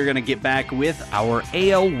break, we are going to get back with our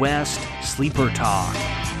AL West Sleeper Talk.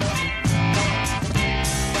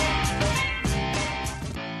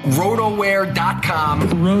 Rotoware.com.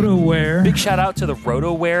 Rotoware. Big shout out to the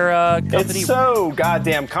Rotoware company. It's so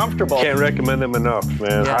goddamn comfortable. Can't recommend them enough,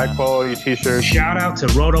 man. Yeah. High quality t-shirts. Shout out to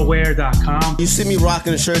Rotoware.com. You see me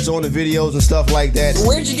rocking the shirts on the videos and stuff like that.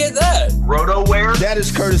 Where'd you get that? Rotoware. That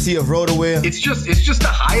is courtesy of Rotoware. It's just the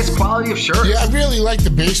highest quality of shirts. Yeah, I really like the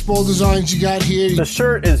baseball designs you got here. The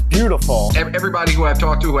shirt is beautiful. Everybody who I've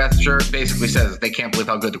talked to who has the shirt basically says they can't believe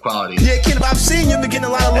how good the quality is. Yeah, Ken, I've seen you've been getting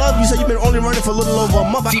a lot of love. You said you've been only running for a little over a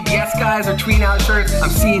month. CBS guys are tweeting out shirts. I'm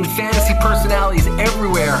seeing fantasy personalities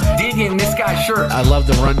everywhere digging this guy's shirt. I love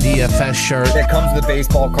the Run DFS shirt. It comes with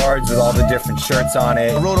baseball cards with all the different shirts on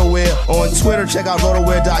it. Rotoware on Twitter. Check out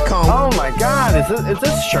rotoware.com. Oh my God, is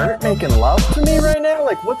this shirt making love to me right now?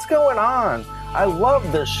 Like, what's going on? I love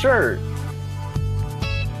this shirt.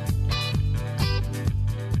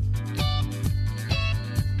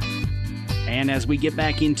 And as we get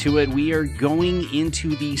back into it, we are going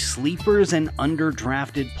into the sleepers and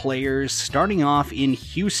underdrafted players, starting off in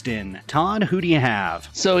Houston. Todd, who do you have?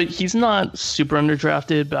 So he's not super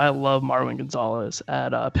underdrafted, but I love Marwin Gonzalez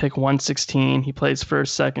at pick 116. He plays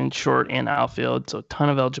first, second, short, and outfield, so a ton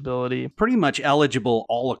of eligibility. Pretty much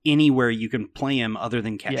eligible anywhere you can play him other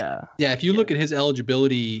than catcher. Yeah, if you look at his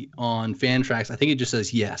eligibility on Fantrax, I think it just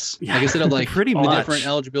says yes. Yeah, like instead of like pretty the much different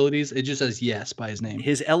eligibilities, it just says yes by his name.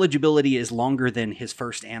 His eligibility is longer than his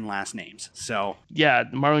first and last names. So yeah,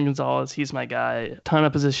 Marwin Gonzalez, he's my guy. Ton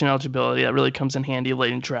of position eligibility that really comes in handy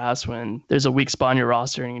late in drafts when there's a weak spot in your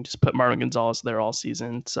roster and you can just put Marwin Gonzalez there all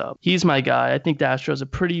season. So he's my guy. I think the Astros are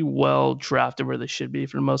pretty well drafted where they should be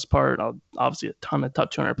for the most part. Obviously a ton of top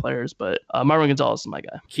 200 players, but Marwin Gonzalez is my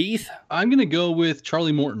guy. Keith? I'm going to go with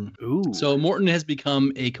Charlie Morton. Ooh. So Morton has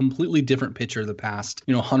become a completely different pitcher the past,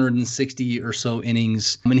 160 or so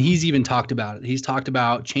innings. I mean, he's even talked about it. He's talked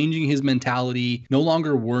about changing his mentality, no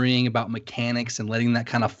longer worrying about mechanics and letting that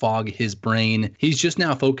kind of fog his brain. He's just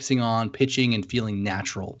now focusing on pitching and feeling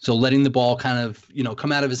natural. So letting the ball kind of,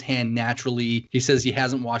 come out of his hand naturally. He says he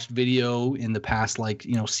hasn't watched video in the past,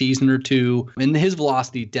 season or two. And his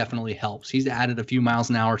velocity definitely helps. He's added a few miles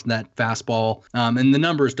an hour to that fastball. And the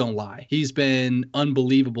numbers don't lie. He's been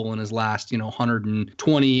unbelievable in his last,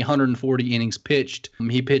 120, 140 innings pitched.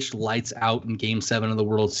 He pitched lights out in Game 7 of the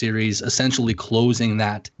World Series, essentially closing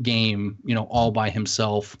that game, all by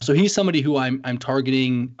himself. So he's somebody who I'm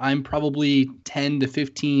targeting. I'm probably 10 to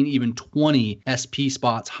 15, even 20 SP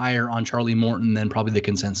spots higher on Charlie Morton than probably the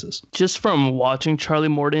consensus. Just from watching Charlie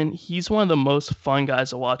Morton, he's one of the most fun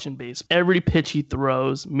guys to watch in baseball. Every pitch he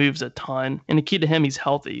throws moves a ton. And the key to him, he's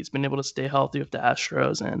healthy. He's been able to stay healthy with the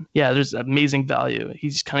Astros. And yeah, there's amazing value. He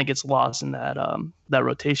just kind of gets lost in that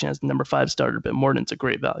rotation as the number 5 starter, but Morton's a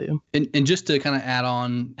great value. And just to kind of add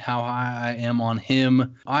on how high I am on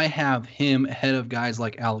him, I have him ahead of guys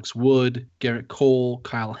like Alex Wood, Garrett Cole,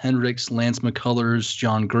 Kyle Hendricks, Lance McCullers,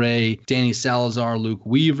 John Gray, Danny Salazar, Luke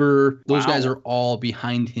Weaver. Those guys are all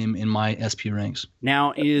behind him in my SP ranks.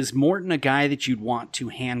 Now, is Morton a guy that you'd want to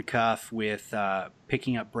handcuff with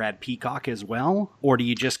picking up Brad Peacock as well? Or do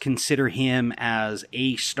you just consider him as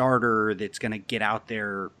a starter that's going to get out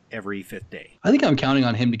there every 5th day? I think I'm counting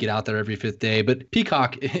on him to get out there every 5th day, but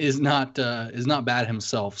Peacock is not bad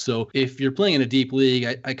himself. So if you're playing in a deep league,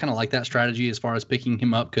 I kind of like that strategy as far as picking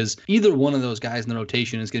him up because either one of those guys in the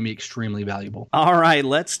rotation is going to be extremely valuable. All right,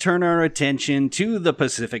 let's turn our attention to the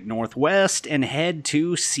Pacific Northwest and head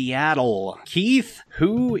to Seattle. Keith,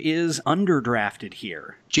 who is underdrafted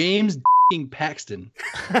here? James Paxton.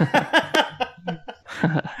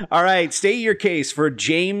 All right, state your case for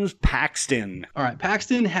James Paxton. All right,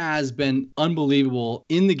 Paxton has been unbelievable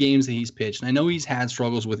in the games that he's pitched. And I know he's had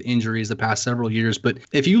struggles with injuries the past several years, but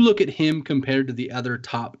if you look at him compared to the other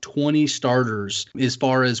top 20 starters, as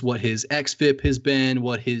far as what his xFIP has been,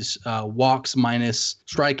 what his walks minus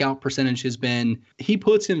strikeout percentage has been, he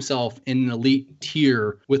puts himself in an elite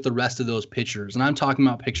tier with the rest of those pitchers. And I'm talking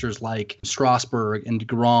about pitchers like Strasburg and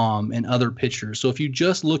DeGrom and other pitchers. So if you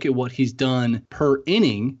just look at what he's done per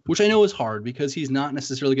inning, which I know is hard because he's not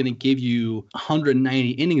necessarily going to give you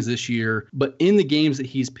 190 innings this year, but in the games that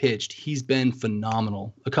he's pitched, he's been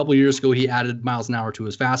phenomenal. A couple of years ago, he added miles an hour to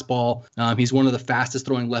his fastball. He's one of the fastest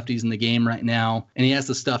throwing lefties in the game right now, and he has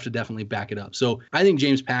the stuff to definitely back it up. So I think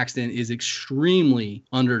James Paxton is extremely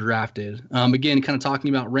underdrafted. Again, kind of talking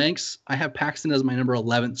about ranks, I have Paxton as my number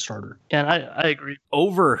 11th starter. And I agree.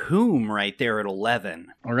 Over whom right there at 11?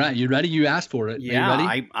 All right, you ready? You asked for it. Yeah, Are you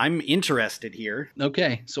ready? I'm interested here.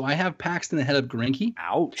 Okay, so I have Paxton ahead of Greinke.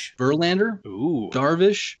 Ouch. Verlander. Ooh.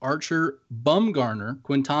 Darvish, Archer, Bumgarner,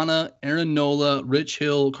 Quintana, Aaron Nola, Rich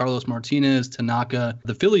Hill, Carlos Martinez, Tanaka,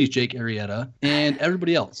 the Phillies, Jake Arrieta, and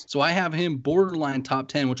everybody else. So I have him borderline top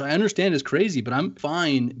 10, which I understand is crazy, but I'm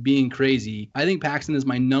fine being crazy. I think Paxton is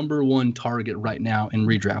my number one target right now in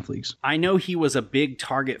redraft leagues. I know he was a big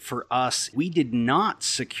target for us. We did not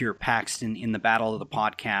secure Paxton in the Battle of the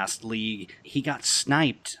Podcast League. He got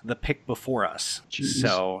sniped the pick before us. Jeez.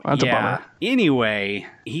 So, That's a yeah. bummer. Anyway,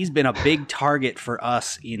 he's been a big target for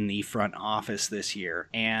us in the front office this year.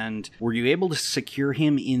 And were you able to secure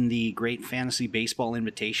him in the Great Fantasy Baseball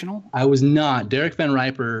Invitational? I was not. Derek Van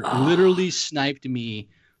Riper literally sniped me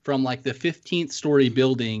from like the 15th story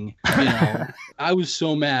building. You know, I was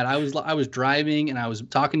so mad. I was driving and I was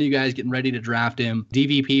talking to you guys, getting ready to draft him.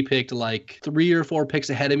 DVP picked like 3 or 4 picks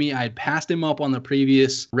ahead of me. I had passed him up on the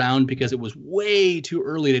previous round because it was way too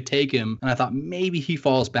early to take him. And I thought maybe he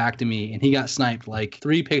falls back to me, and he got sniped like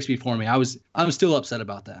 3 picks before me. I'm still upset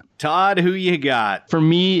about that. Todd, who you got? For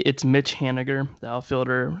me, it's Mitch Haniger, the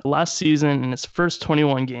outfielder. Last season, in his first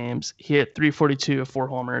 21 games, he hit .342 with 4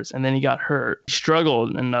 homers, and then he got hurt. He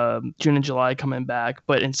struggled in June and July coming back,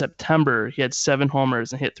 but in September, he had 7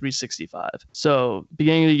 homers and hit .365. So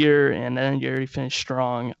beginning of the year and end of the year, he finished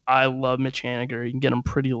strong. I love Mitch Haniger. You can get him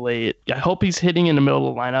pretty late. I hope he's hitting in the middle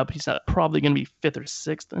of the lineup. He's not probably going to be 5th or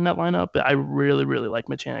 6th in that lineup, but I really, really like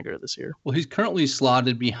Mitch Haniger this year. Well, he's currently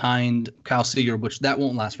slotted behind Kyle Seager, which that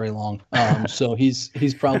won't last very long. So he's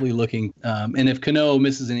probably looking. And if Cano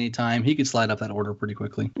misses any time, he could slide up that order pretty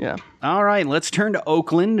quickly. Yeah. All right, let's turn to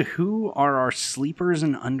Oakland. Who are our sleepers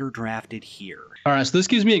and underdrafted here? All right, so this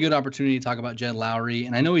gives me a good opportunity to talk about Jed Lowry.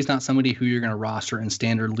 And I know he's not somebody who you're going to roster in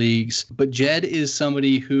standard leagues, but Jed is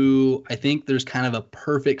somebody who I think there's kind of a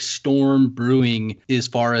perfect storm brewing as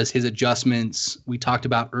far as his adjustments. We talked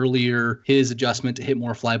about earlier his adjustment to hit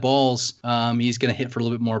more fly balls. He's going to hit for a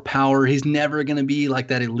little bit more power. He's never going to be like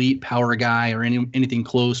that elite power guy or anything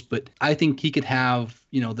close, but I think he could have,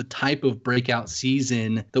 you know, the type of breakout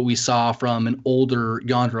season that we saw from an older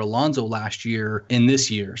Yonder Alonso last year in this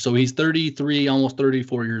year. So he's 33, almost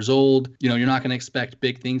 34 years old. You know, you're not going to expect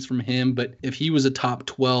big things from him, but if he was a top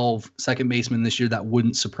 12 second baseman this year, that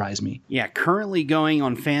wouldn't surprise me. Yeah, currently going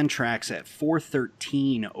on Fantrax at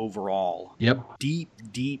 413 overall. Yep. Deep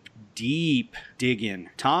digging.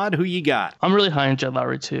 Todd, who you got? I'm really high on Jed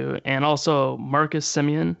Lowry too. And also Marcus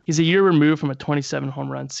Semien. He's a year removed from a 27 home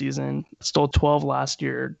run season. Stole 12 last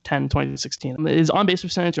year, 10 2016. His on-base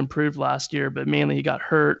percentage improved last year, but mainly he got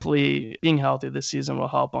hurt. Hopefully being healthy this season will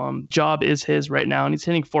help him. Job is his right now, and he's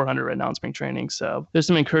hitting 400 right now in spring training. So there's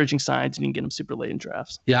some encouraging signs, and you can get him super late in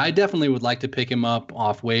drafts. Yeah, I definitely would like to pick him up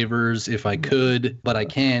off waivers if I could, but I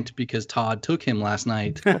can't because Todd took him last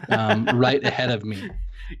night right ahead of me.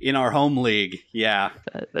 In our home league, yeah.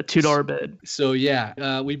 That $2 bid. So,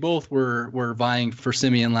 yeah, we both were vying for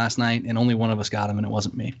Semien last night, and only one of us got him, and it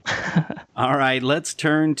wasn't me. All right, let's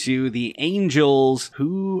turn to the Angels.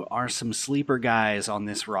 Who are some sleeper guys on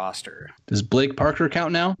this roster? Does Blake Parker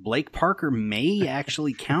count now? Blake Parker may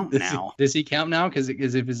actually count now. Does he count now? Because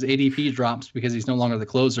if his ADP drops because he's no longer the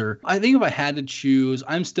closer. I think if I had to choose,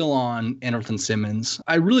 I'm still on Andrelton Simmons.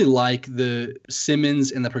 I really like the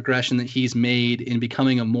Simmons and the progression that he's made in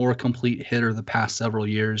becoming a more complete hitter the past several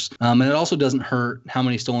years. And it also doesn't hurt how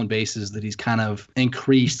many stolen bases that he's kind of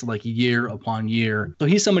increased like year upon year. So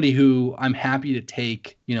he's somebody who I'm happy to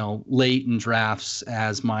take, you know, late in drafts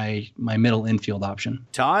as my middle infield option.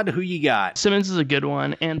 Todd, who you got? Simmons is a good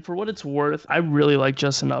one. And for what it's worth, I really like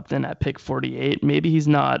Justin Upton at pick 48. Maybe he's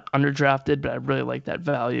not underdrafted, but I really like that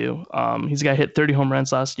value. He's a guy hit 30 home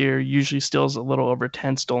runs last year, usually steals a little over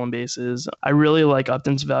 10 stolen bases. I really like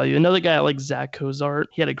Upton's value. Another guy I like, Zach Cozart.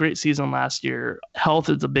 He had a great season last year. Health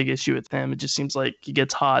is a big issue with him. It just seems like he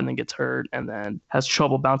gets hot and then gets hurt and then has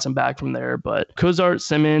trouble bouncing back from there. But Cozart,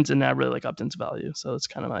 Simmons, and I really like Upton's value. So it's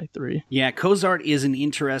kind of my 3. Yeah, Cozart is an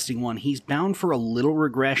interesting one. He's bound for a little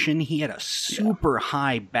regression. He had a super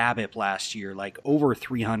high BABIP last year, like over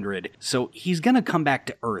 300. So he's going to come back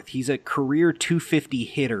to earth. He's a career 250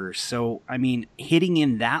 hitter. So, I mean, hitting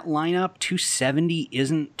in that lineup, 270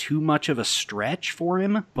 isn't too much of a stretch for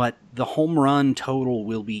him, but The home run total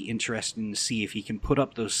will be interesting to see if he can put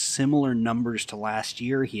up those similar numbers to last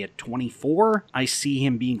year. He had 24. I see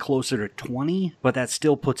him being closer to 20, but that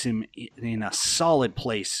still puts him in a solid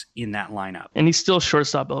place in that lineup. And he's still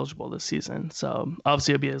shortstop eligible this season, so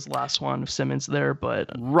obviously it'll be his last one if Simmons there, but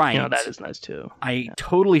right. That is nice too. I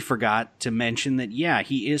totally forgot to mention that,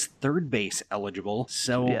 he is third base eligible,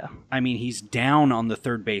 so I mean, he's down on the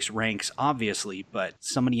third base ranks, obviously, but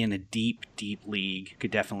somebody in a deep league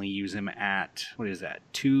could definitely use him at,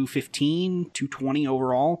 215, 220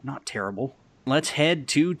 overall? Not terrible. Let's head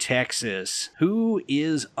to Texas. Who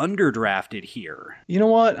is underdrafted here? You know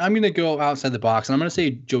what? I'm going to go outside the box, and I'm going to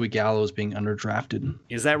say Joey Gallo is being underdrafted.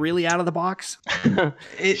 Is that really out of the box?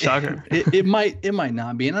 Shocker. It might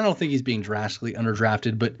not be, and I don't think he's being drastically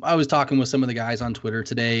underdrafted, but I was talking with some of the guys on Twitter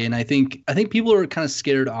today, and I think people are kind of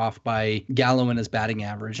scared off by Gallo and his batting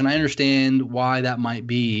average, and I understand why that might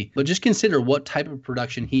be, but just consider what type of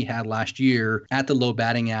production he had last year at the low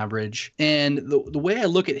batting average, and the way I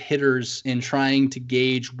look at hitters in trying to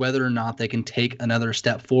gauge whether or not they can take another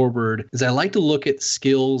step forward is I like to look at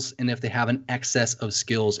skills and if they have an excess of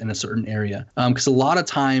skills in a certain area. Because a lot of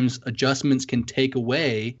times adjustments can take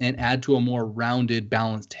away and add to a more rounded,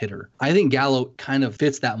 balanced hitter. I think Gallo kind of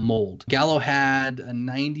fits that mold. Gallo had a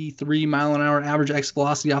 93 mile an hour average exit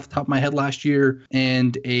velocity off the top of my head last year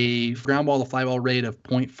and a ground ball to fly ball rate of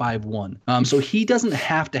 0.51. So he doesn't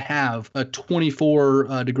have to have a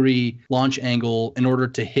 24 degree launch angle in order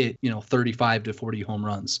to hit, 35 to 40 home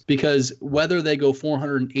runs, because whether they go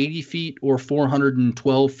 480 feet or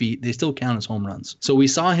 412 feet, they still count as home runs. So we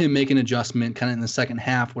saw him make an adjustment kind of in the second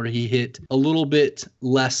half where he hit a little bit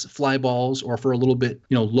less fly balls or for a little bit,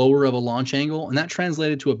 lower of a launch angle, and that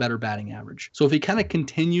translated to a better batting average. So if he kind of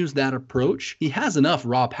continues that approach, he has enough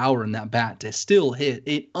raw power in that bat to still hit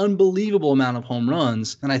an unbelievable amount of home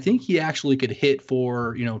runs. And I think he actually could hit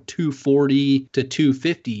for, 240 to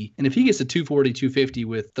 250. And if he gets to 240, 250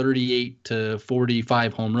 with 38 to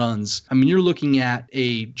 45 home runs, I mean, you're looking at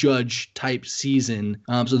a Judge type season.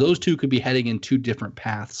 So those two could be heading in two different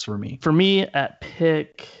paths for me. For me, at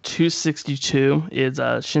pick 262 is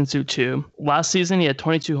Shin-Soo Choo. Last season, he had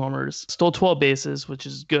 22 homers, stole 12 bases, which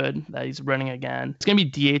is good that he's running again. He's going to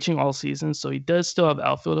be DHing all season, so he does still have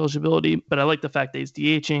outfield eligibility, but I like the fact that he's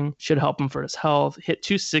DHing. Should help him for his health. Hit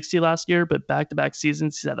 260 last year, but back-to-back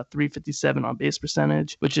seasons, he's at a 357 on base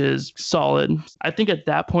percentage, which is solid. I think at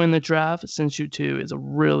that point in the draft, Shin-Soo Choo is a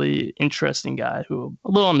really interesting guy who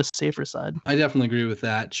a little on the safer side. I definitely agree with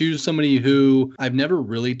that. Choo's somebody who I've never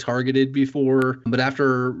really targeted before, but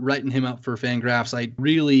after writing him up for Fangraphs, I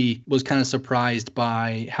really was kind of surprised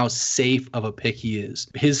by how safe of a pick he is.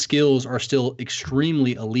 His skills are still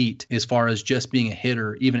extremely elite as far as just being a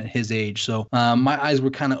hitter, even at his age. So my eyes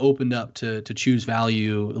were kind of opened up to Choo's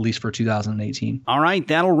value, at least for 2018. All right,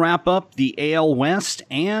 that'll wrap up the AL West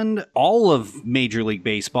and all of Major League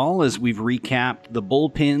Baseball as we've recapped the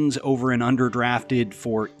bullpens over and underdrafted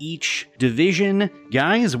for each division.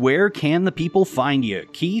 Guys, where can the people find you?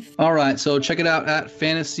 Keith? All right, so check it out at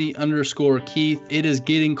fantasy_Keith. It is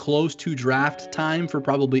getting close to draft time for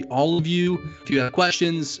probably all of you. If you have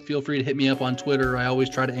questions, feel free to hit me up on Twitter. I always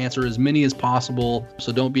try to answer as many as possible,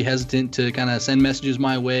 so don't be hesitant to kind of send messages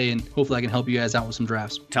my way, and hopefully I can help you guys out with some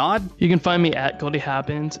drafts. Todd? You can find me at Goldie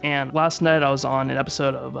Happens, and last night I was on an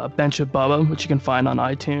episode of Bench of Bubba, which you can find on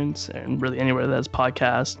iTunes and really anywhere that's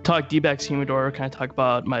podcast. Talk D-backs humidor, kind of talk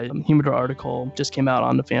about my humidor article, just came out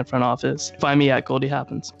on the Fan Front Office. Find me at Goldie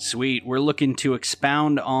Happens. Sweet. We're looking to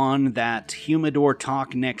expound on that humidor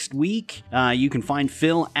talk next week. You can find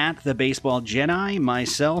Phil at The Baseball Jedi,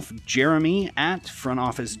 myself, Jeremy at Front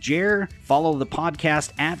Office Jer. Follow the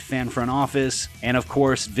podcast at Fan Front Office, and of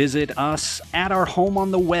course, visit us at our home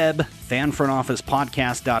on the web,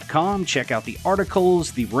 fanfrontofficepodcast.com. Check out the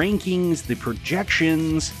articles, the rankings, the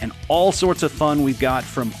projections, and all sorts of fun we've got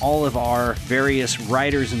from all of our various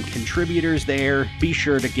writers and contributors there. Be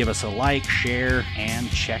sure to give us a like, share, and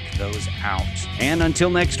check those out. And until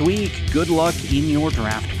next week, good luck in your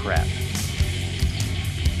draft prep.